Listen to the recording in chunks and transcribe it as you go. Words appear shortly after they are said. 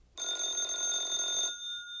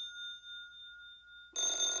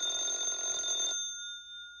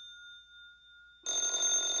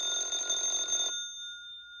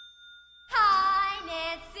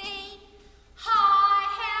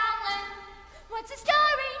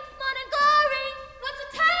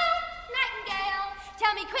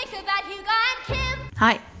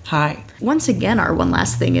Hi. Hi. Once again, our one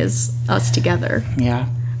last thing is us together. Yeah.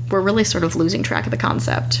 We're really sort of losing track of the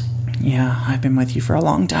concept. Yeah, I've been with you for a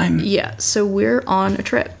long time. Yeah, so we're on a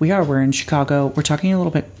trip. We're in Chicago. We're talking a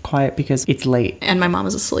little bit quiet because it's late. And my mom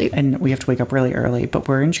is asleep. And we have to wake up really early, but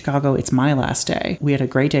we're in Chicago. It's my last day. We had a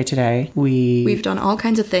great day today. We've done all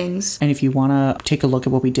kinds of things. And if you want to take a look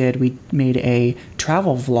at what we did, we made a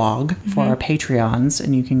travel vlog for our Patreons,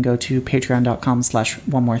 and you can go to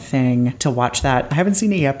patreon.com/onemorething to watch that. I haven't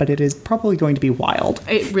seen it yet, but it is probably going to be wild.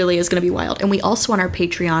 It really is going to be wild. And we also on our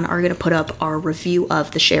Patreon are going to put up our review of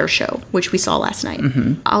The Cher Show, which we saw last night.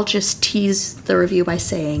 I'll just tease the review by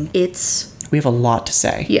saying we have a lot to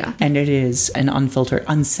say. Yeah. And it is an unfiltered,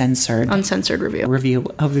 uncensored review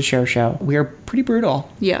of The Cher Show. We are pretty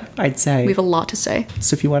brutal. Yeah. I'd say. We have a lot to say.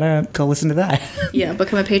 So if you want to go listen to that. Yeah,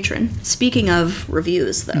 become a patron. Speaking of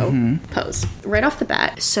reviews, though, Pose. Right off the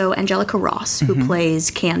bat, so Angelica Ross, who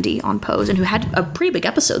plays Candy on Pose and who had a pretty big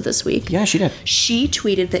episode this week. Yeah, she did. She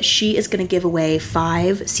tweeted that she is going to give away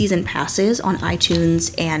 5 season passes on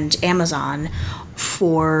iTunes and Amazon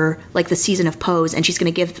for like the season of Pose, and she's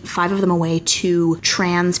going to give 5 of them away to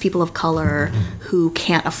trans people of color who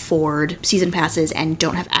can't afford season passes and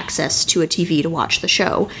don't have access to a TV to watch the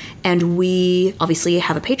show. And we obviously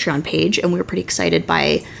have a Patreon page, and we were pretty excited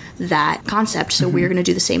by that concept, so we're going to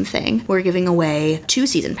do the same thing. We're giving away 2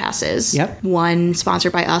 season passes. Yep. One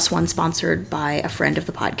sponsored by us, one sponsored by a friend of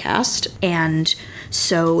the podcast. And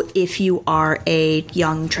so if you are a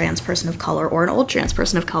young trans person of color or an old trans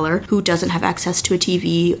person of color who doesn't have access to a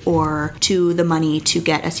TV or to the money to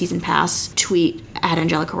get a season pass, tweet at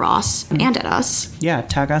Angelica Ross and at us. Yeah,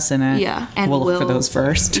 tag us in it. Yeah. And we'll look for those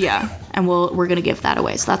first. Yeah. And we're going to give that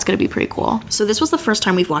away. So that's going to be pretty cool. So this was the first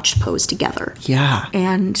time we've watched Pose together. Yeah.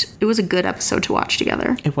 And it was a good episode to watch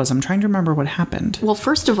together. It was. I'm trying to remember what happened. Well,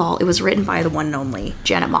 first of all, it was written by the one and only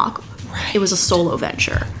Janet Mock. Right. It was a solo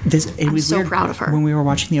venture. I'm so weird. Proud of her. When we were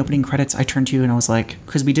watching the opening credits, I turned to you and I was like,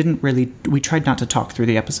 because we tried not to talk through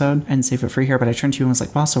the episode and save it for here, but I turned to you and was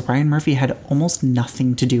like, wow, so Ryan Murphy had almost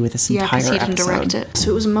nothing to do with this entire episode. Yeah, because he didn't direct it.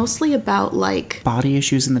 So it was mostly about like body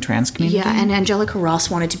issues in the trans community. Yeah, and Angelica Ross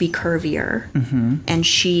wanted to be curvier. And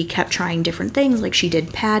she kept trying different things, like she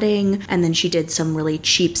did padding, and then she did some really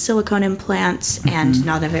cheap silicone implants, and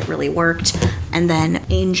none of it really worked. And then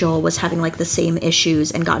Angel was having like the same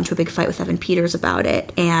issues and got into a big fight with Evan Peters about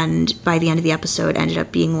it. And by the end of the episode, ended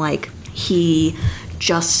up being like, he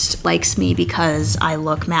just likes me because I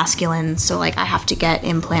look masculine, so like I have to get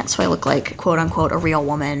implants so I look like quote unquote a real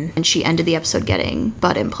woman. And she ended the episode getting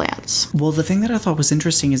butt implants. Well, the thing that I thought was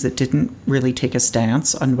interesting is it didn't really take a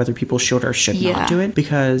stance on whether people should or should not do it,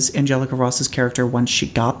 because Angelica Ross's character, once she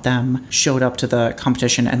got them, showed up to the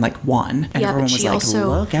competition and like won, and everyone was like,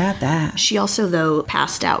 look at that. She also though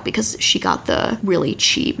passed out because she got the really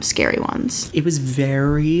cheap scary ones. It was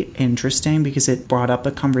very interesting because it brought up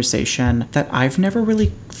a conversation that I've never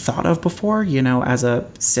really thought of before, you know, as a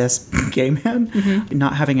cis gay man,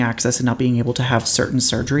 not having access and not being able to have certain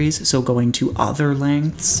surgeries, so going to other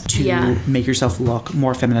lengths to make yourself look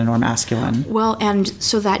more feminine or masculine. Well, and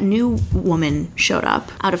so that new woman showed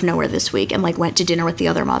up out of nowhere this week and like went to dinner with the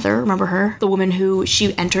other mother. Remember her? The woman who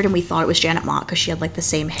she entered and we thought it was Janet Mock because she had like the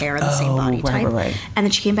same hair and the same body type. Right. And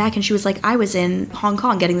then she came back and she was like, I was in Hong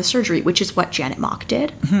Kong getting the surgery, which is what Janet Mock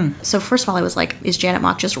did. So first of all, I was like, is Janet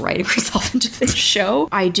Mock just writing herself into this show?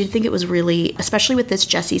 I did think it was really, especially with this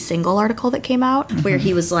Jesse Single article that came out, where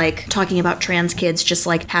he was like talking about trans kids just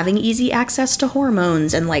like having easy access to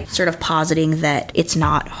hormones and like sort of positing that it's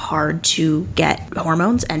not hard to get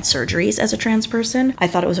hormones and surgeries as a trans person. I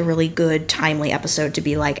thought it was a really good, timely episode to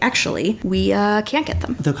be like, actually, we can't get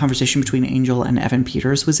them. The conversation between Angel and Evan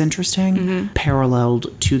Peters was interesting,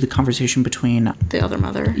 paralleled to the conversation between the other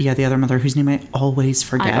mother. Yeah, the other mother, whose name I always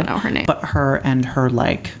forget. I don't know her name. But her and her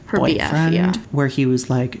boyfriend, BF, where he was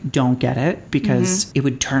like, don't get it because it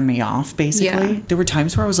would turn me off, basically. There were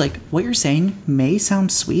times where I was like, what you're saying may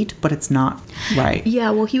sound sweet, but it's not right.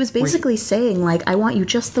 Yeah, well, he was basically saying, like, I want you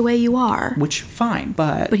just the way you are. Which, fine,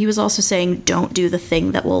 but he was also saying, don't do the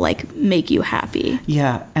thing that will, like, make you happy.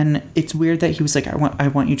 Yeah, and it's weird that he was like, I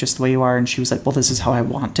want you just the way you are, and she was like, well, this is how I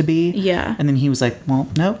want to be. Yeah. And then he was like, well,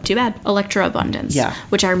 no. Too bad. Electra Abundance. Yeah.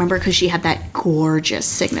 Which I remember because she had that gorgeous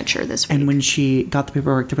signature this week. And when she got the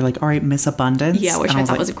paperwork, they were like, all right, Miss Abundance. Yeah, which I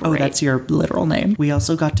thought was great. Oh, that's your literal name. We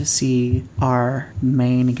also got to see our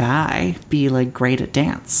main guy be like great at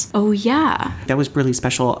dance. Oh, yeah. That was really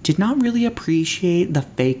special. Did not really appreciate the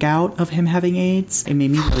fake out of him having AIDS. It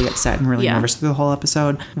made me really upset and really nervous through the whole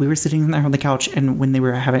episode. We were sitting there on the couch, and when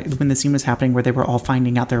the scene was happening where they were all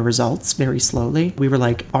finding out their results very slowly, we were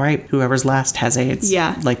like, all right, whoever's last has AIDS.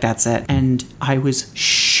 Yeah. Like, that's it. And I was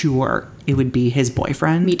sure it would be his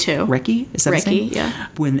boyfriend. Me too. Ricky? Is that his Ricky, name? yeah.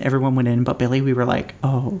 When everyone went in but Billy, we were like,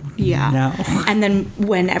 oh, Yeah. no. And then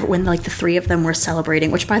when like the three of them were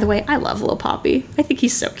celebrating, which by the way, I love Lil Poppy. I think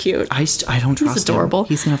he's so cute. I don't trust adorable. him.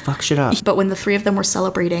 He's going to fuck shit up. But when the three of them were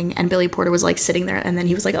celebrating and Billy Porter was like sitting there and then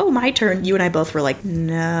he was like, oh, my turn. You and I both were like,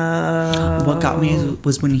 no. What got me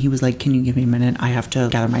was when he was like, can you give me a minute? I have to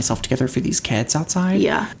gather myself together for these kids outside.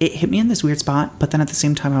 Yeah. It hit me in this weird spot, but then at the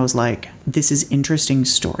same time I was like, this is interesting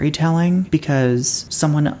storytelling because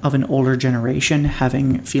someone of an older generation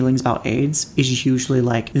having feelings about AIDS is usually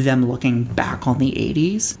like them looking back on the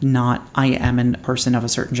 80s, not I am a person of a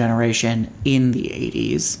certain generation in the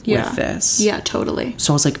 80s with this. Yeah, totally.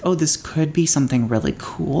 So I was like, oh, this could be something really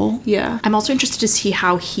cool. Yeah. I'm also interested to see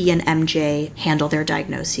how he and MJ handle their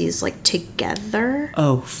diagnoses like together.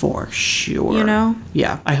 Oh, for sure. You know?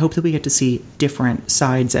 Yeah. I hope that we get to see different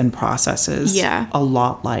sides and processes. Yeah. A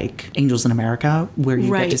lot like Angels in America, where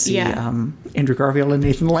you get to see Andrew Garfield and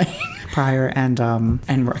Nathan Lane Pryor and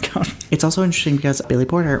Raccoon. It's also interesting because Billy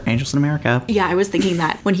Porter, Angels in America. Yeah, I was thinking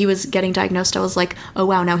that when he was getting diagnosed, I was like, oh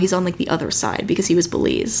wow, now he's on like the other side because he was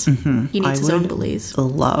Belize. Mm-hmm. He needs his own Belize.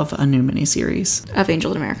 Love a new miniseries Of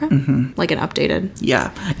Angels in America? Mm-hmm. Like an updated.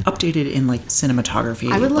 Yeah. Updated in like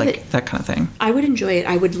cinematography. I would love like it. That kind of thing. I would enjoy it.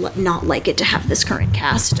 I would not like it to have this current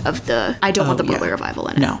cast of the... I don't want the Broadway revival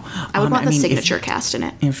in it. No. I would want the signature cast in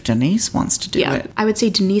it. If Denise wants to do it. I would say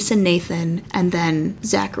Denise and Nathan and then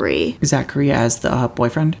Zachary. Zachary as the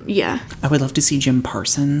boyfriend. Yeah. I would love to see Jim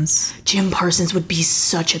Parsons. Jim Parsons would be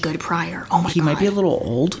such a good Pryor. Oh my God. He might be a little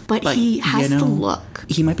old. But like, he has the look.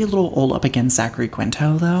 He might be a little old up against Zachary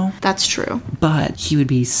Quinto, though. That's true. But he would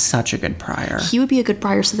be such a good Pryor. He would be a good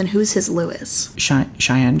Pryor, so then who's his Lewis?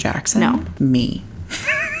 Cheyenne Jackson? No. Me.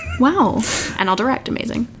 Wow. And I'll direct.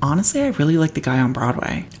 Amazing. Honestly, I really like the guy on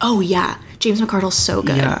Broadway. Oh, yeah. James McArdle's so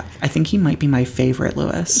good. Yeah, I think he might be my favorite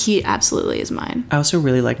Lewis. He absolutely is mine. I also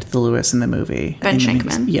really liked the Lewis in the movie. Ben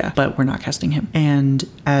Shankman. Yeah, but we're not casting him. And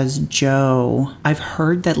as Joe, I've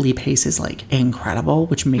heard that Lee Pace is like incredible,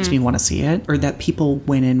 which makes me want to see it. Or that people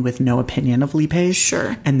went in with no opinion of Lee Pace.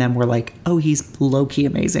 Sure. And then we're like, oh, he's low-key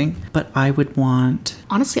amazing. But I would want...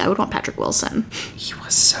 Honestly, I would want Patrick Wilson. He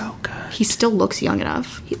was so good. He still looks young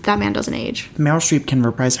enough. That man doesn't age. Meryl Streep can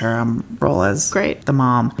reprise her role as the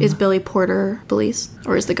mom. Is Billy Porter Belize?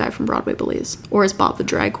 Or is the guy from Broadway Belize? Or is Bob the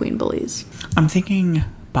Drag Queen Belize? I'm thinking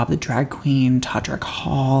Bob the Drag Queen, Todrick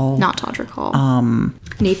Hall. Not Todrick Hall.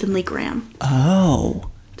 Nathan Lee Graham. Oh.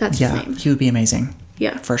 That's his name. He would be amazing.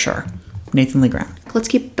 Yeah. For sure. Nathan Lee Graham. Let's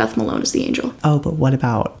keep Beth Malone as the angel. Oh, but what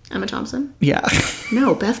about... Emma Thompson? Yeah.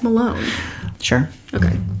 No, Beth Malone. Sure.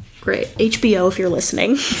 Okay. Great. HBO, if you're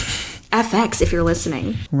listening. FX, if you're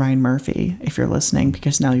listening. Ryan Murphy, if you're listening,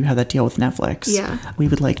 because now you have that deal with Netflix. Yeah. We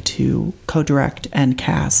would like to co-direct and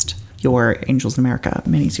cast your Angels in America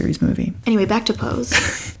miniseries movie. Anyway, back to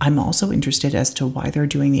Pose. I'm also interested as to why they're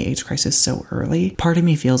doing the AIDS crisis so early. Part of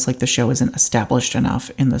me feels like the show isn't established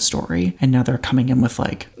enough in the story, and now they're coming in with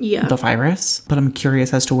like the virus. But I'm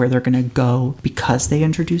curious as to where they're going to go because they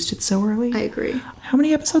introduced it so early. I agree. How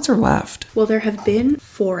many episodes are left? Well, there have been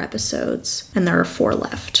 4 episodes, and there are 4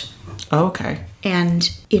 left. Oh, okay.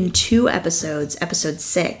 And in 2 episodes, episode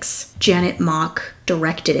 6, Janet Mock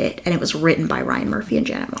directed it, and it was written by Ryan Murphy and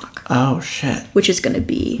Janet Mock. Oh, shit. Which is going to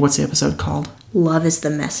be... What's the episode called? Love is the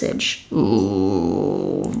Message.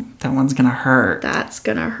 Ooh, that one's gonna hurt. That's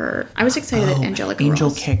gonna hurt. I was excited that Angelica Angel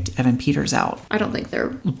Ross. kicked Evan Peters out. I don't think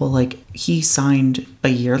they're... Well, like, he signed a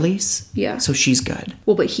year lease. Yeah. So she's good.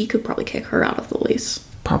 Well, but he could probably kick her out of the lease.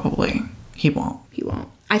 Probably. He won't. He won't.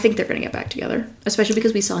 I think they're going to get back together. Especially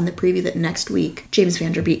because we saw in the preview that next week, James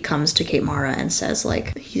Van Der Beek comes to Kate Mara and says,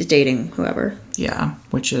 like, he's dating whoever. Yeah,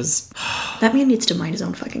 which is... That man needs to mind his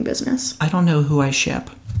own fucking business. I don't know who I ship,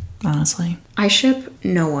 honestly. I ship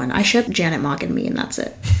no one. I ship Janet Mock and me, and that's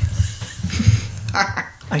it.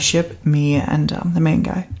 I ship me and the main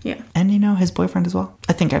guy. Yeah. And, you know, his boyfriend as well.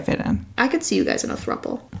 I think I fit in. I could see you guys in a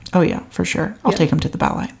throuple. Oh, yeah, for sure. I'll take him to the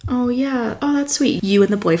ballet. Oh, yeah. Oh, that's sweet. You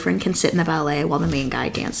and the boyfriend can sit in the ballet while the main guy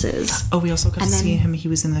dances. Oh, we also got to see him. He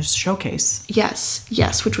was in the showcase. Yes.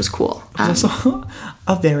 Yes, which was cool. There's also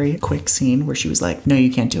a very quick scene where she was like, no,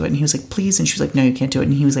 you can't do it. And he was like, please. And she was like, no, you can't do it.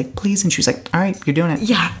 And he was like, please. And she was like, all right, you're doing it.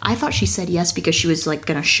 Yeah. I thought she said yes because she was, like,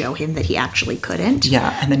 going to show him that he actually couldn't.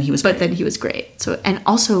 Yeah. And then he was But then he was great. So, and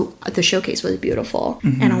also, the showcase was beautiful.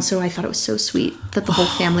 Mm-hmm. And also, I thought it was so sweet that the whole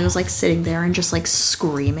family was, like, sitting there and just, like,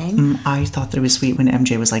 screaming. I thought that it was sweet when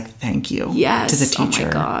MJ was like, thank you to the teacher. Oh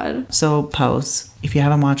my God. So, Pose, if you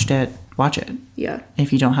haven't watched it, watch it. Yeah.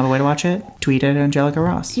 If you don't have a way to watch it, tweet at Angelica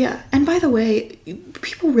Ross. Yeah. And by the way,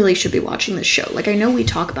 people really should be watching this show. Like, I know we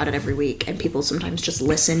talk about it every week, and people sometimes just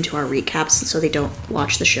listen to our recaps so they don't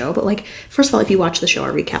watch the show. But, like, first of all, if you watch the show,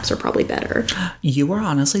 our recaps are probably better. You are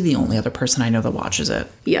honestly the only other person I know that watches it.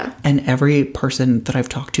 Yeah. And every person that I've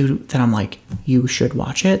talked to that I'm like, you should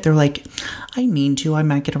watch it, they're like, I mean to, I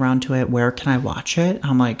might get around to it. Where can I watch it?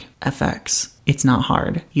 I'm like, FX. It's not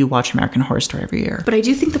hard. You watch American Horror Story every year. But I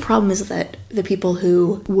do think the problem is that the people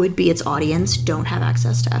who would be its audience don't have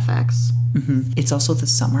access to FX. Mm-hmm. It's also the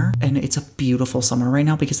summer, and it's a beautiful summer right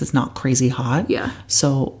now because it's not crazy hot. Yeah.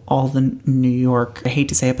 So all the New York, I hate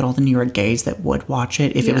to say it, but all the New York gays that would watch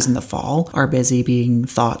it if it was in the fall are busy being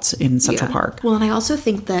thoughts in Central Park. Well, and I also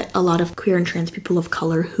think that a lot of queer and trans people of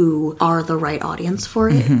color who are the right audience for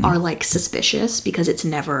it are like suspicious because it's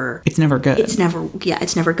never good. It's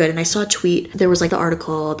never good. And I saw a tweet, there was like the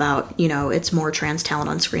article about, you know, it's more trans talent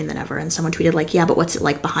on screen than ever. And someone tweeted like, yeah, but what's it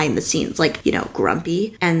like behind the scenes? Like, you know,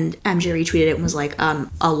 grumpy. And MJ retweeted it and was like,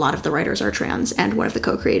 a lot of the writers are trans and one of the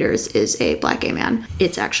co-creators is a black gay man.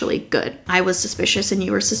 It's actually good. I was suspicious and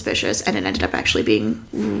you were suspicious and it ended up actually being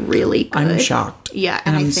really good. I'm shocked. Yeah.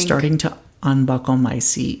 And I I'm think starting to unbuckle my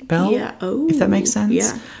seatbelt. Yeah. Oh, if that makes sense.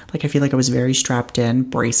 Yeah. Like, I feel like I was very strapped in,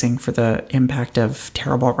 bracing for the impact of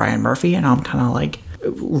terrible Ryan Murphy, and I'm kind of like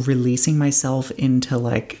releasing myself into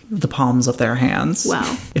like the palms of their hands.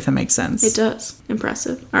 Wow. If that makes sense. It does.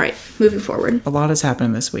 Impressive. All right, moving forward. A lot has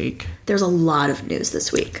happened this week. There's a lot of news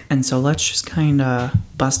this week. And so let's just kind of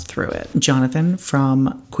bust through it. Jonathan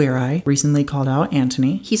from Queer Eye recently called out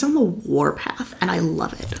Anthony. He's on the warpath, and I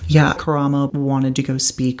love it. Yeah, Karamo wanted to go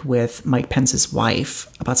speak with Mike Pence's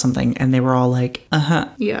wife about something, and they were all like,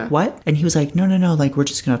 Yeah. what? And he was like, no, like, we're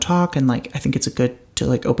just gonna talk, and like, I think it's a good to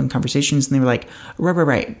like open conversations. And they were like,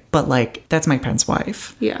 right, but like, that's Mike Pence's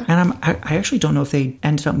wife. Yeah. And I actually don't know if they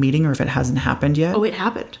ended up meeting or if it hasn't happened yet. Oh, it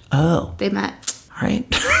happened. Oh. They met. All right.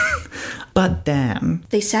 But then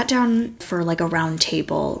they sat down for like a round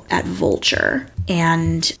table at Vulture,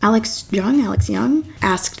 and Alex Young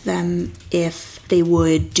asked them if they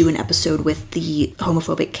would do an episode with the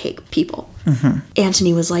homophobic cake people.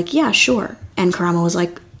 Anthony was like, yeah, sure. And Karamo was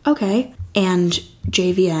like, okay. And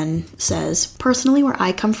JVN says, personally, where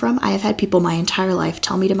I come from, I have had people my entire life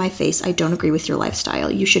tell me to my face, I don't agree with your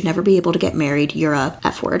lifestyle. You should never be able to get married. You're a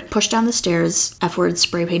F-word. Pushed down the stairs, F-word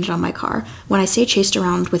spray painted on my car. When I say chased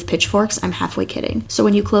around with pitchforks, I'm halfway kidding. So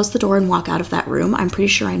when you close the door and walk out of that room, I'm pretty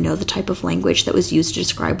sure I know the type of language that was used to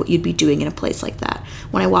describe what you'd be doing in a place like that.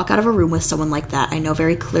 When I walk out of a room with someone like that, I know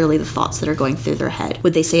very clearly the thoughts that are going through their head.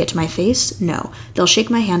 Would they say it to my face? No. They'll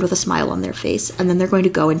shake my hand with a smile on their face, and then they're going to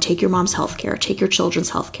go and take your mom's healthcare, take your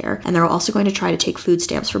children's healthcare, and they're also going to try to take food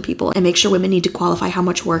stamps from people and make sure women need to qualify how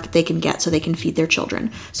much work they can get so they can feed their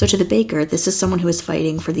children. So to the baker, this is someone who is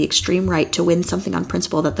fighting for the extreme right to win something on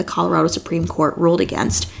principle that the Colorado Supreme Court ruled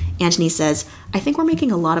against. Anthony says, I think we're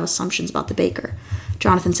making a lot of assumptions about the baker.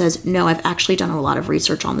 Jonathan says, no, I've actually done a lot of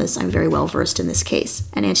research on this. I'm very well versed in this case.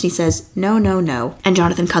 And Anthony says, no. And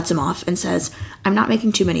Jonathan cuts him off and says, I'm not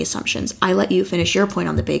making too many assumptions. I let you finish your point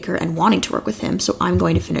on the baker and wanting to work with him, so I'm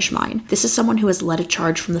going to finish mine. This is someone who has led a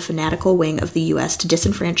charge from the fanatical wing of the U.S. to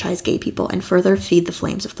disenfranchise gay people and further feed the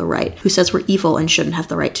flames of the right, who says we're evil and shouldn't have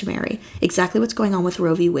the right to marry. Exactly what's going on with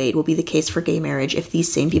Roe v. Wade will be the case for gay marriage if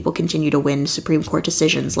these same people continue to win Supreme Court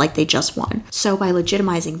decisions like they just won. So by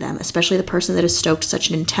legitimizing them, especially the person that has stoked such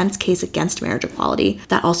an intense case against marriage equality,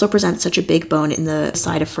 that also presents such a big bone in the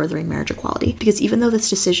side of furthering marriage equality. Because even though this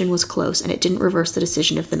decision was close and it didn't reverse the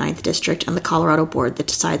decision of the 9th District and the Colorado Board that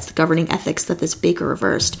decides the governing ethics that this baker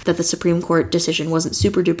reversed, that the Supreme Court decision wasn't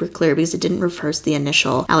super duper clear because it didn't reverse the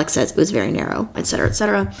initial, Alex says it was very narrow, etc.,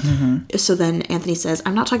 etc. So then Anthony says,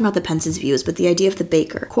 I'm not talking about the Pence's views, but the idea of the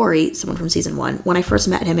baker. Corey, someone from season 1, when I first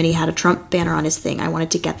met him and he had a Trump banner on his thing, I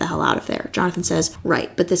wanted to get the hell out of there. Jonathan says,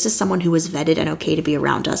 right, but this is someone who was vetted and okay to be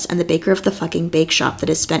around us, and the baker of the fucking bake shop that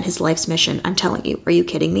has spent his life's mission. I'm telling you, are you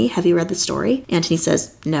kidding me? Have you read the story? Anthony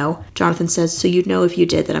says, no. Jonathan says, so you'd know if you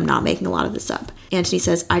did that I'm not making a lot of this up. Anthony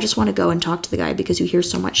says, I just want to go and talk to the guy because you hear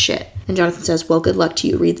so much shit. And Jonathan says, well, good luck to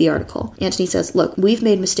you. Read the article. Anthony says, look, we've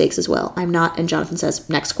made mistakes as well. I'm not. And Jonathan says,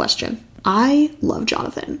 next question. I love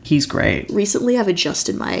Jonathan. He's great. Recently, I've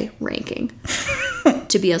adjusted my ranking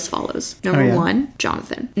to be as follows. Number 1,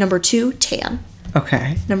 Jonathan. Number 2, Tan.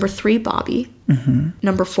 Okay. Number 3, Bobby.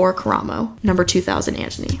 Number 4, Karamo. Number 2000,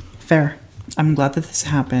 Anthony. Fair. I'm glad that this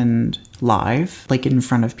happened live, like in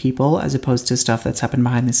front of people, as opposed to stuff that's happened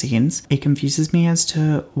behind the scenes. It confuses me as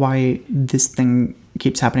to why this thing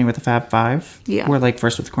keeps happening with the Fab Five. Yeah. We're like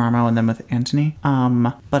first with Karamo and then with Anthony.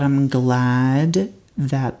 But I'm glad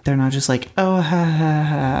that they're not just like, oh, ha, ha,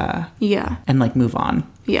 ha, Yeah. and like move on.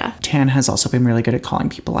 Yeah. Tan has also been really good at calling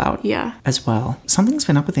people out. Yeah. As well. Something's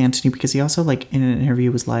been up with Anthony because he also like in an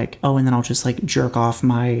interview was like, oh, and then I'll just like jerk off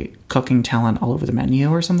my cooking talent all over the menu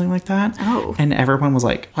or something like that. Oh. And everyone was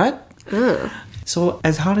like, what? Ugh. So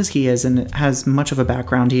as hot as he is and has much of a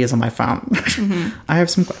background he is on my phone, I have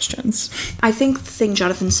some questions. I think the thing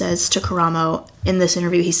Jonathan says to Karamo in this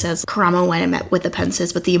interview, he says Karamo went and met with the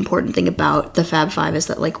Pences, but the important thing about the Fab Five is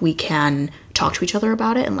that like we can talk to each other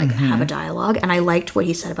about it and like have a dialogue. And I liked what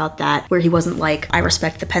he said about that, where he wasn't like, I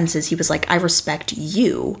respect the Pences. He was like, I respect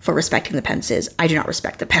you for respecting the Pences. I do not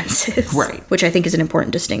respect the Pences. Right. Which I think is an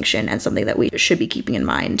important distinction and something that we should be keeping in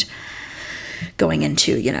mind going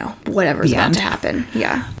into, you know, whatever's about to happen.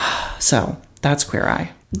 Yeah. So that's Queer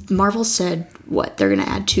Eye. Marvel said, what, they're going to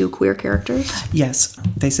add 2 queer characters? Yes,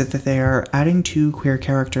 they said that they are adding 2 queer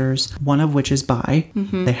characters, one of which is bi.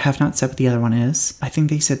 They have not said what the other one is. I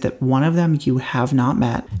think they said that one of them you have not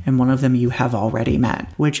met and one of them you have already met,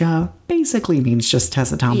 which basically means just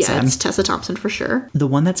Tessa Thompson. Yeah, it's Tessa Thompson for sure. The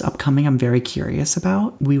one that's upcoming I'm very curious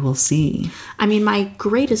about. We will see. I mean, my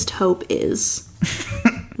greatest hope is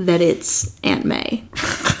that it's Aunt May.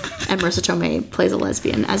 And Marissa Tomei plays a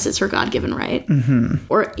lesbian, as is her God-given right.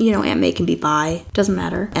 Or, you know, Aunt May can be bi. Doesn't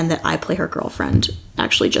matter. And that I play her girlfriend,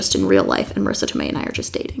 actually just in real life, and Marissa Tomei and I are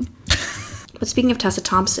just dating. But speaking of Tessa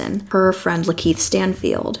Thompson, her friend Lakeith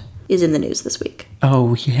Stanfield is in the news this week.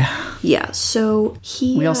 Oh, yeah. Yeah, so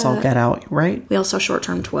he... We all saw Get Out, right? We all saw Short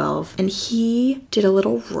Term 12. And he did a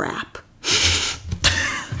little rap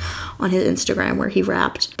on his Instagram where he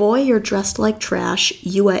rapped, "Boy, you're dressed like trash.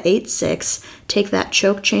 You a 8'6". Take that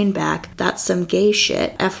choke chain back. That's some gay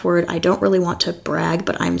shit. F word, I don't really want to brag,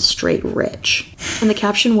 but I'm straight rich." And the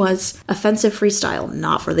caption was, "Offensive freestyle,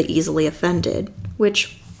 not for the easily offended."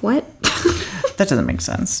 Which, what? That doesn't make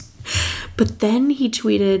sense. But then he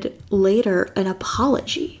tweeted later an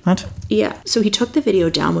apology. What? Yeah, so he took the video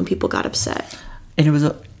down when people got upset. And it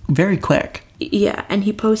was very quick. Yeah, and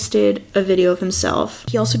he posted a video of himself.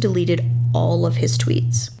 He also deleted all of his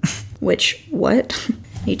tweets. Which, what?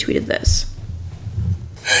 He tweeted this.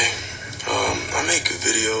 Hey, I make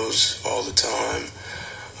videos all the time,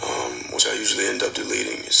 which I usually end up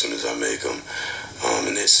deleting as soon as I make them.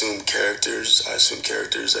 And they assume characters. I assume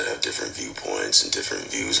characters that have different viewpoints and different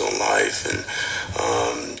views on life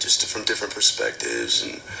and just from different perspectives.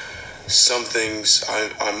 And some things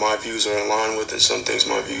my views are aligned with, and some things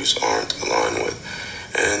my views aren't aligned with.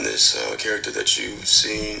 And this character that you've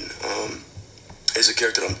seen is a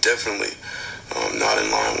character I'm definitely not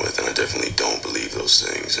in line with, and I definitely don't believe those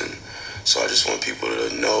things. And so I just want people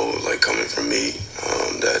to know, like coming from me,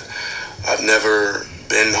 that I've never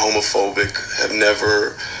been homophobic, have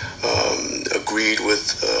never agreed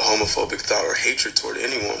with homophobic thought or hatred toward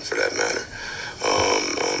anyone for that matter.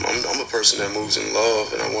 I'm a person that moves in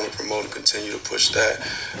love, and I want to promote and continue to push that,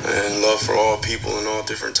 and love for all people and all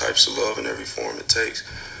different types of love in every form it takes.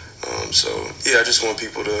 So yeah, I just want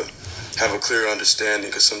people to have a clear understanding,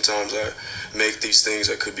 because sometimes I make these things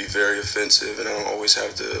that could be very offensive, and I don't always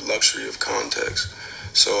have the luxury of context.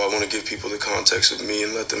 So I want to give people the context of me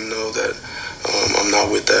and let them know that I'm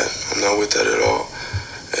not with that. I'm not with that at all.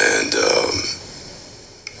 And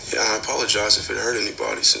yeah, I apologize if it hurt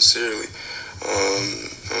anybody, sincerely.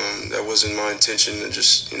 That wasn't my intention to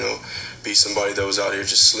just, be somebody that was out here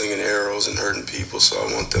just slinging arrows and hurting people. So I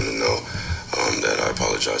want them to know that I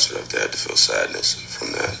apologize for that if they had to feel sadness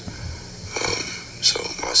from that. So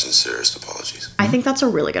my sincerest apologies. I think that's a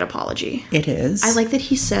really good apology. It is. I like that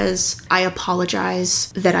he says, I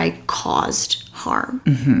apologize that I caused harm.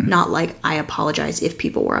 Not like, I apologize if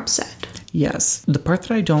people were upset. Yes. The part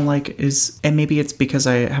that I don't like is, and maybe it's because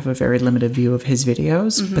I have a very limited view of his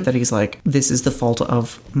videos, but that he's like, this is the fault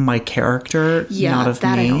of my character, not of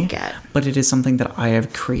that me. I don't get. But it is something that I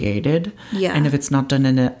have created. Yeah. And if it's not done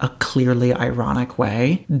in a clearly ironic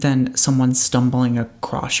way, then someone stumbling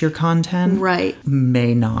across your content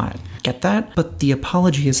may not get that. But the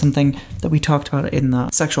apology is something that we talked about in the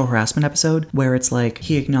sexual harassment episode, where it's like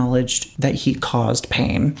he acknowledged that he caused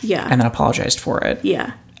pain and then apologized for it.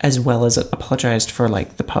 Yeah. As well as apologized for,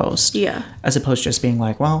 like, the post. Yeah. As opposed to just being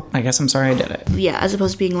like, well, I guess I'm sorry I did it. Yeah, as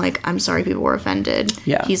opposed to being like, I'm sorry people were offended.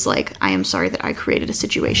 Yeah. He's like, I am sorry that I created a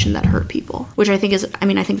situation that hurt people. Which I think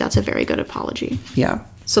I think that's a very good apology. Yeah.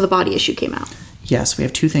 So the body issue came out. Yes, we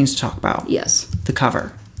have 2 things to talk about. Yes. The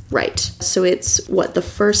cover. Right. So it's, the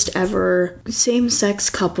first ever same-sex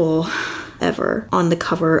couple ever on the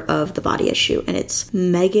cover of the body issue. And it's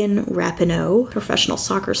Megan Rapinoe, professional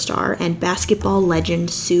soccer star, and basketball legend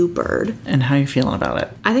Sue Bird. And how are you feeling about it?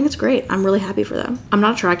 I think it's great. I'm really happy for them. I'm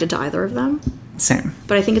not attracted to either of them. Same.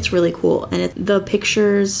 But I think it's really cool. And the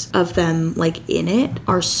pictures of them, like, in it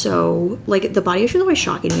are so... Like, the body issue is always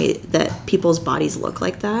shocking to me that people's bodies look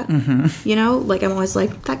like that. Mm-hmm. You know? Like, I'm always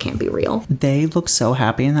like, that can't be real. They look so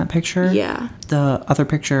happy in that picture. Yeah. The other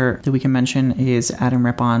picture that we can mention is Adam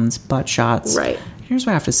Rippon's butt shots. Right. Here's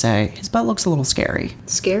what I have to say. His butt looks a little scary.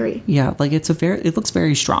 Scary. Yeah, like it looks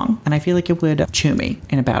very strong. And I feel like it would chew me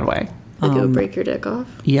in a bad way. Like it would break your dick off?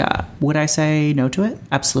 Yeah. Would I say no to it?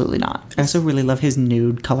 Absolutely not. I also really love his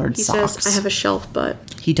nude colored socks. He says, I have a shelf butt.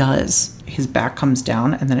 He does. His back comes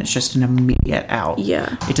down and then it's just an immediate out.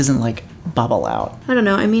 Yeah. It doesn't like bubble out. I don't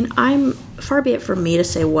know. I mean, far be it from me to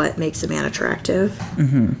say what makes a man attractive.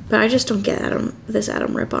 Mm-hmm. But I just don't get this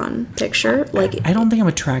Adam Rippon picture. Like, I don't think I'm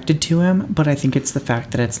attracted to him, but I think it's the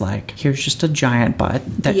fact that it's like, here's just a giant butt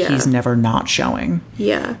that he's never not showing.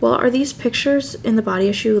 Yeah. Well, are these pictures in the body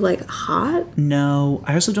issue, like, hot? No.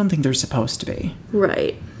 I also don't think they're supposed to be.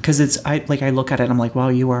 Right. Because I look at it and I'm like, wow,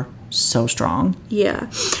 you are so strong. Yeah.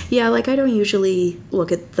 Yeah, like, I don't usually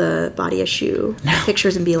look at the body issue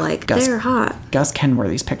pictures and be like, they're hot. Gus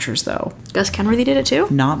Kenworthy's pictures, though. Gus Kenworthy did it, too?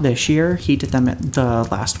 Not this year. He did them at the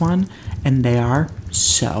last one, and they are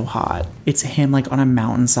so hot. It's him, like, on a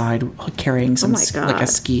mountainside carrying some, like, a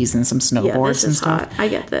skis and some snowboards and stuff. Hot. I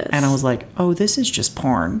get this. And I was like, oh, this is just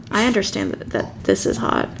porn. I understand that this is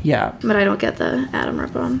hot. Yeah. But I don't get the Adam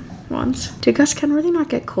Rippon ones. Did Gus Kenworthy not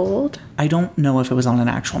get cold? I don't know if it was on an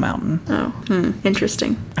actual mountain. Oh,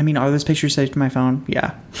 interesting. I mean, are those pictures saved to my phone?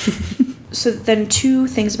 Yeah. So then 2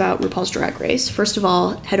 things about RuPaul's Drag Race. First of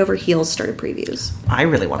all, Head Over Heels started previews. I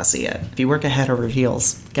really want to see it. If you work at Head Over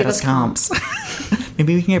Heels, get us comps.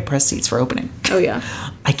 Maybe we can get press seats for opening. Oh, yeah.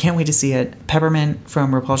 I can't wait to see it. Peppermint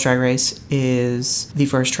from RuPaul's Drag Race is the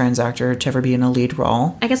first trans actor to ever be in a lead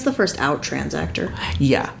role. I guess the first out trans actor.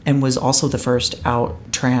 Yeah, and was also the first out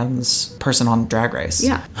trans person on Drag Race.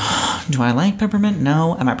 Yeah. Do I like Peppermint?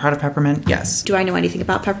 No. Am I proud of Peppermint? Yes. Do I know anything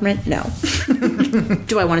about Peppermint? No.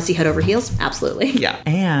 Do I want to see Head Over Heels? Absolutely. Yeah.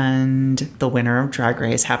 And the winner of Drag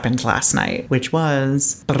Race happened last night, which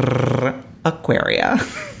was Aquaria.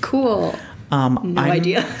 Cool. No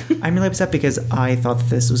idea. I'm really upset because I thought that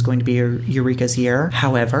this was going to be Eureka's year.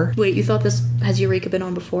 However... Wait, you thought has Eureka been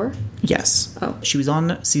on before? Yes. Oh. She was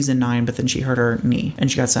on season 9, but then she hurt her knee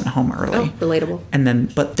and she got sent home early. Oh, relatable. And then,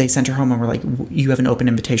 but they sent her home and were like, you have an open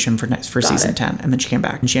invitation for season 10. And then she came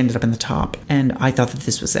back and she ended up in the top. And I thought that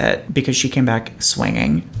this was it because she came back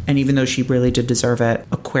swinging. And even though she really did deserve it,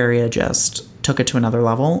 Aquaria just took it to another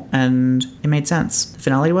level and it made sense. The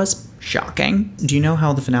finale was shocking. Do you know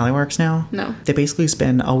how the finale works now? No. They basically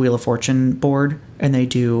spin a Wheel of Fortune board and they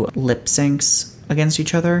do lip syncs against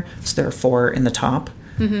each other. So there are 4 in the top.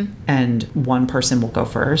 Mm-hmm. And one person will go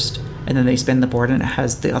first. And then they spin the board and it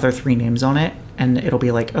has the other 3 names on it. And it'll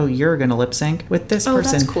be like, oh, you're going to lip sync with this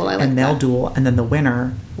person. That's cool. I like and they'll that. duel. And then the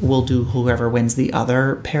winner will do whoever wins the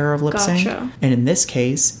other pair of lip sync. Gotcha. And in this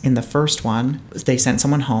case, in the first one, they sent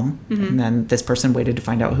someone home. Mm-hmm. And then this person waited to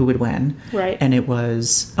find out who would win. Right. And it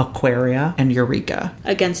was Aquaria and Eureka.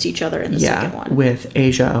 Against each other in the second one. With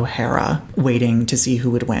Asia O'Hara waiting to see who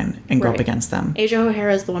would win and go up against them. Asia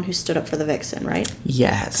O'Hara is the one who stood up for the Vixen, right?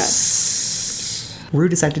 Yes. Okay. Rue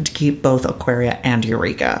decided to keep both Aquaria and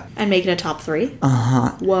Eureka. And make it a top 3?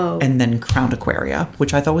 Uh-huh. Whoa. And then crowned Aquaria,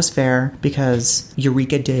 which I thought was fair because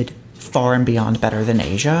Eureka did far and beyond better than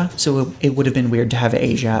Asia. So it would have been weird to have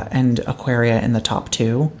Asia and Aquaria in the top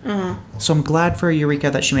 2. Uh-huh. So I'm glad for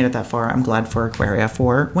Eureka that she made it that far. I'm glad for Aquaria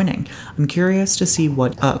for winning. I'm curious to see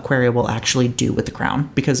what Aquaria will actually do with the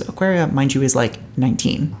crown. Because Aquaria, mind you, is like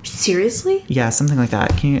 19. Seriously? Yeah, something like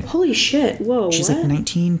that. Holy shit. Whoa, she's what? like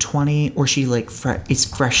 19, 20, or she like is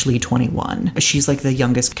freshly 21. She's like the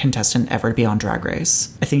youngest contestant ever to be on Drag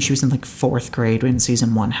Race. I think she was in like 4th grade when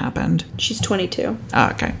season 1 happened. She's 22. Oh,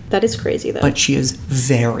 okay. That is crazy, though. But she is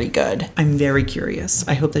very good. I'm very curious.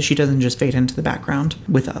 I hope that she doesn't just fade into the background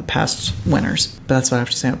with past winners. But that's what I have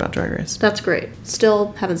to say about Drag Race. That's great.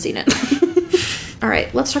 Still haven't seen it. All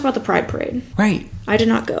right, let's talk about the Pride Parade. Right. I did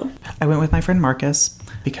not go. I went with my friend Marcus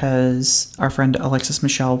because our friend Alexis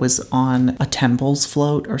Michelle was on a 10 Bowls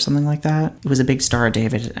float or something like that. It was a big Star of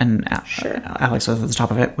David, and Alex was at the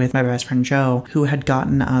top of it with my best friend Joe, who had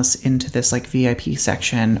gotten us into this like VIP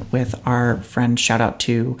section with our friend, shout out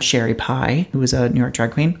to Sherry Pie, who was a New York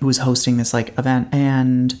drag queen, who was hosting this like event.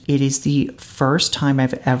 And it is the first time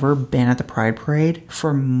I've ever been at the Pride Parade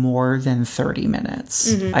for more than 30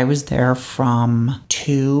 minutes. Mm-hmm. I was there from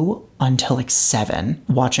 2 until like 7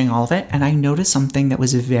 watching all of it. And I noticed something that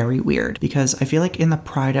was very weird because I feel like in the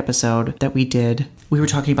Pride episode that we did, we were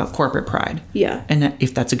talking about corporate pride. Yeah. And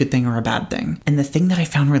if that's a good thing or a bad thing. And the thing that I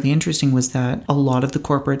found really interesting was that a lot of the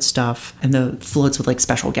corporate stuff and the floats with like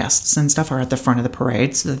special guests and stuff are at the front of the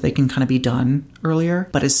parade so that they can kind of be done earlier.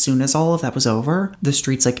 But as soon as all of that was over, the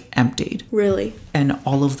streets like emptied. Really? And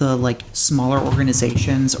all of the like smaller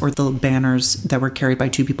organizations or the banners that were carried by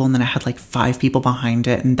 2 people and then it had like 5 people behind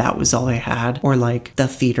it and that was all they had, or like the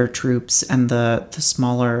theater troops and the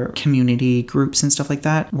smaller community groups and stuff like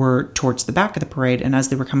that were towards the back of the parade. And as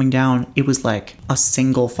they were coming down, it was like a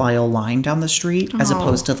single file line down the street as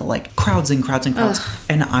opposed to the like crowds and crowds and crowds. Ugh.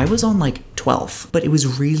 And I was on like 12th, but it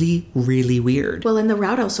was really, really weird. Well, and the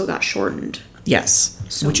route also got shortened. Yes.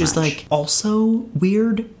 So which much. Is like also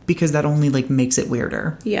weird because that only like makes it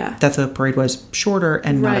weirder. Yeah. That the parade was shorter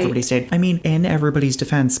and not everybody stayed. I mean, in everybody's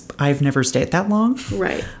defense, I've never stayed that long.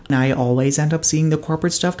 Right. And I always end up seeing the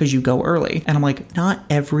corporate stuff because you go early. And I'm like, not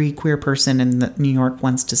every queer person in New York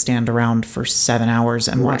wants to stand around for 7 hours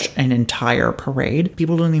and watch an entire parade.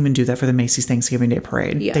 People don't even do that for the Macy's Thanksgiving Day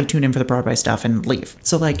Parade. Yeah. They tune in for the Broadway stuff and leave.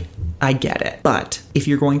 So like, I get it. But if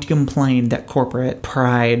you're going to complain that corporate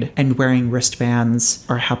pride and wearing wristbands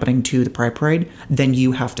are happening to the Pride Parade, then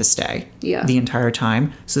you have to stay the entire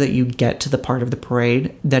time so that you get to the part of the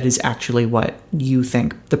parade that is actually what you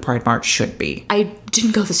think the Pride March should be. I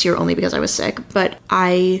didn't go this year only because I was sick, but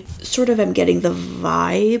I sort of am getting the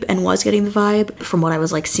vibe and was getting the vibe from what I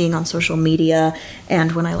was like seeing on social media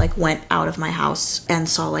and when I like went out of my house and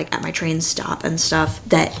saw like at my train stop and stuff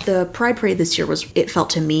that the Pride Parade this year was, it felt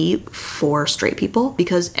to me, for straight people,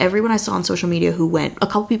 because everyone I saw on social media who went, a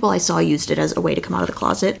couple people I saw used it as a way to come out of the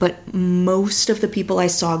closet, but most of the people I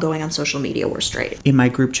saw going on social media were straight. In my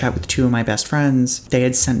group chat with 2 of my best friends, they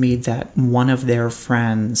had sent me that one of their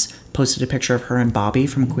friends posted a picture of her and Bobby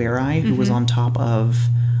from Queer Eye, who was on top of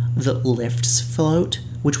the Lifts float,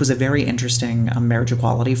 which was a very interesting marriage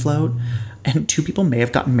equality float. And 2 people may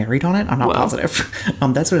have gotten married on it. I'm not positive.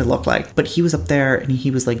 That's what it looked like. But he was up there and he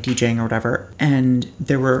was like DJing or whatever. And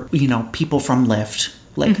there were, you know, people from Lyft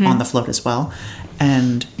like on the float as well.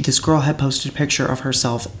 And this girl had posted a picture of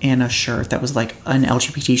herself in a shirt that was like an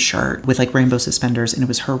LGBT shirt with like rainbow suspenders. And it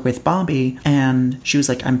was her with Bobby. And she was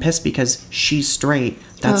like, I'm pissed because she's straight.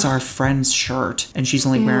 That's our friend's shirt. And she's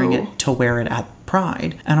only wearing it to wear it at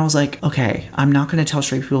Pride. And I was like, okay, I'm not going to tell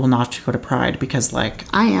straight people not to go to Pride because like...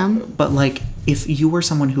 I am. But like, if you were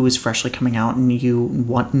someone who was freshly coming out and you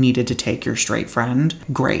needed to take your straight friend,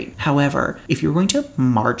 great. However, if you're going to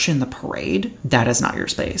march in the parade, that is not your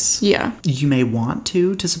space. Yeah. You may want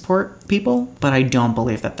to support people, but I don't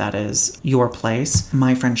believe that that is your place.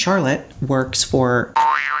 My friend Charlotte works for...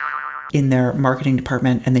 in their marketing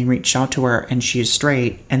department, and they reached out to her and she is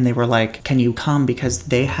straight and they were like, can you come? Because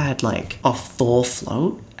they had like a full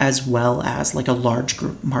float as well as like a large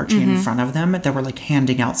group marching in front of them that were like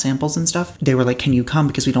handing out samples and stuff. They were like, can you come?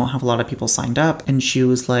 Because we don't have a lot of people signed up. And she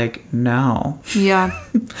was like, no. Yeah.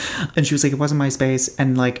 And she was like, it wasn't my space.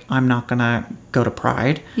 And like, I'm not gonna go to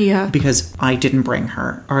Pride. Yeah. Because I didn't bring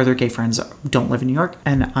her. Our other gay friends don't live in New York.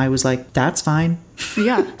 And I was like, that's fine.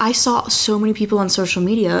 Yeah. I saw so many people on social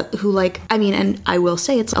media who like, I mean, and I will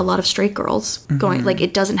say it's a lot of straight girls going, like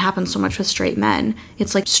it doesn't happen so much with straight men.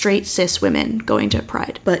 It's like straight cis women going to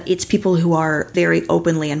Pride. But it's people who are very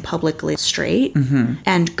openly and publicly straight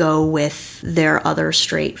and go with their other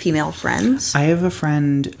straight female friends. I have a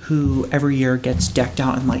friend who every year gets decked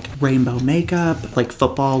out in like rainbow makeup, like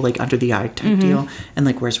football, like under the eye type deal, and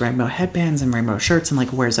like wears rainbow headbands and rainbow shirts and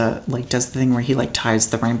like wears does the thing where he like ties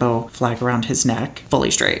the rainbow flag around his neck,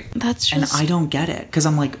 fully straight. That's just... And I don't get it because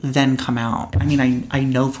I'm like, then come out. I mean, I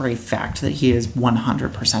know for a fact that he is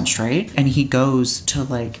 100% straight and he goes to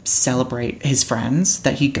like celebrate his friends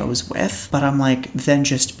that he goes with, but I'm like, then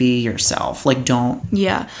just be yourself. Like, don't.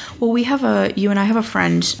 Yeah. Well, you and I have a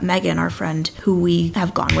friend, Megan, our friend, who we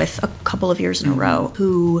have gone with a couple of years in a row,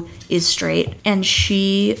 who is straight, and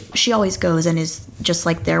she always goes and is just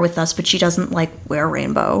like there with us, but she doesn't like wear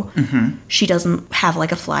rainbow. She doesn't have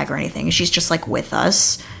like a flag or anything. She's just like with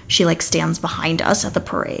us. She like stands behind us at the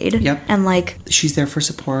parade. Yep. And like, she's there for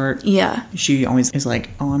support. Yeah. She always is like,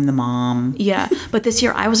 oh, I'm the mom. Yeah. But this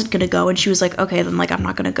year I wasn't gonna go, and she was like, okay, then like I'm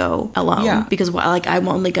not gonna go alone. Yeah. Because like I'm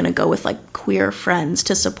only gonna go with like queer friends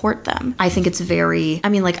to support them. I think it's very, I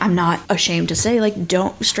mean, like I'm not ashamed to say like,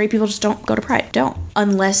 straight people just don't go to Pride. Don't.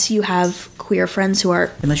 Unless you have queer friends who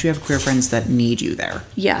are... Unless you have queer friends that need you there.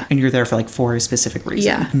 Yeah. And you're there for like for a specific reason.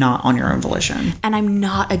 Yeah. Not on your own volition. And I'm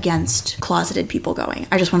not against closeted people going.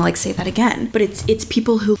 I just want want to like say that again, but it's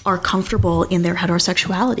people who are comfortable in their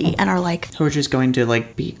heterosexuality and are like, who are just going to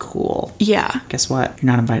like be cool. yeah, Guess what?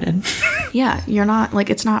 You're not invited. yeah, you're not like,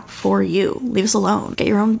 it's not for you. Leave us alone. Get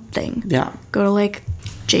your own thing. Yeah. Go to like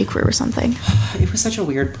J. Crew or something. It was such a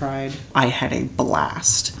weird Pride. I had a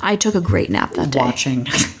blast I took a great nap that day. watching.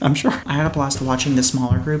 I'm sure I had a blast watching the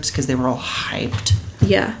smaller groups because they were all hyped.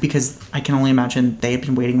 Yeah. Because I can only imagine they had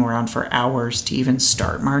been waiting around for hours to even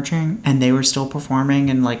start marching, and they were still performing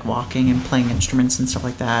and like walking and playing instruments and stuff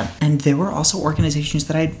like that. And there were also organizations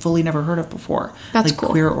that I'd fully never heard of before. That's like cool.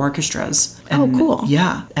 queer orchestras. Oh, And, cool.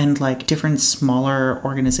 Yeah. And like different smaller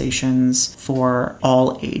organizations for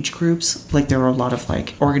all age groups. Like there were a lot of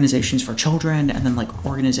like organizations for children, and then like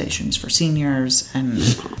organizations for seniors and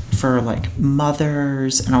for like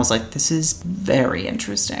mothers. And I was like, this is very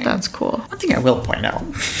interesting. That's cool. One thing I will point out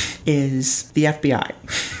is the FBI,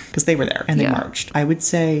 because they were there and they Yeah. marched. I would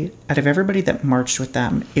say out of everybody that marched with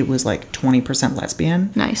them, it was like 20%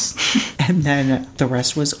 lesbian. Nice. And then the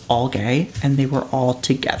rest was all gay, and they were all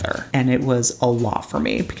together. And it was a lot for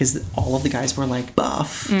me because all of the guys were like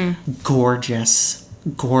buff,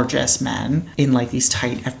 gorgeous men in like these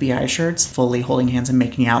tight FBI shirts, fully holding hands and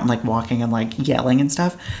making out and like walking and like yelling and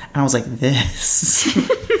stuff. And I was like, this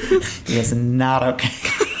is not okay.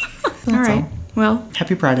 All right. Well,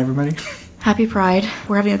 Happy Pride, everybody. happy Pride.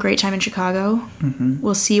 We're having a great time in Chicago.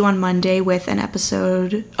 We'll see you on Monday with an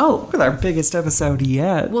episode. Oh, With our biggest episode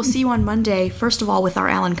yet. we'll see you on Monday, first of all, with our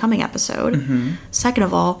Alan Cumming episode. Second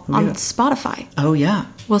of all, on yeah. Spotify. Oh, yeah.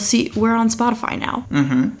 We'll see. We're on Spotify now.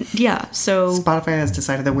 Yeah. So Spotify has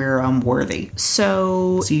decided that we're worthy.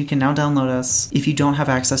 So So you can now download us. If you don't have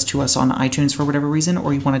access to us on iTunes for whatever reason,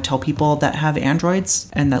 or you want to tell people that have Androids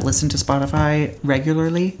and that listen to Spotify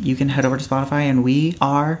regularly, you can head over to Spotify and we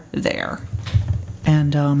are there.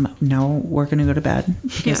 And now we're going to go to bed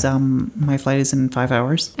because Yeah. my flight is in 5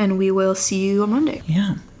 hours. and we will see you on Monday.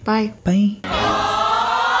 Yeah. Bye. Bye.